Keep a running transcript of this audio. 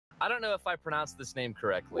I don't know if I pronounced this name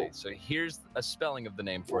correctly, so here's a spelling of the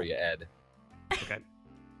name for you, Ed. Okay.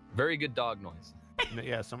 Very good dog noise.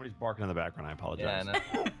 Yeah, somebody's barking in the background. I apologize. Yeah,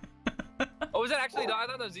 I know. Oh, was that actually dog? I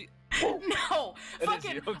thought that was... No,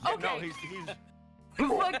 fucking, you. Okay. No,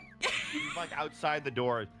 okay. he's like outside the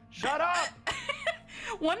door. Shut up!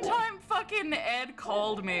 One time fucking Ed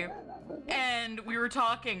called me and we were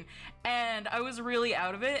talking and I was really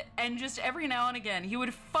out of it, and just every now and again he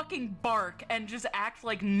would fucking bark and just act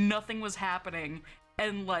like nothing was happening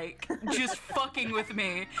and like just fucking with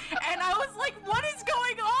me, and I was like, what is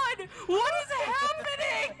going on? What is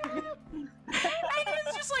happening? And he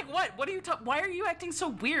was just like, what are you why are you acting so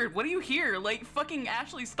weird? What do you hear? Like, fucking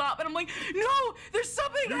Ashley, stop. And I'm like, no, there's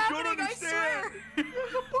something happening, I swear.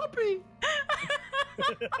 There's a puppy.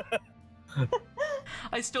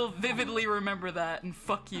 I still vividly remember that, and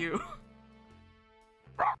fuck you.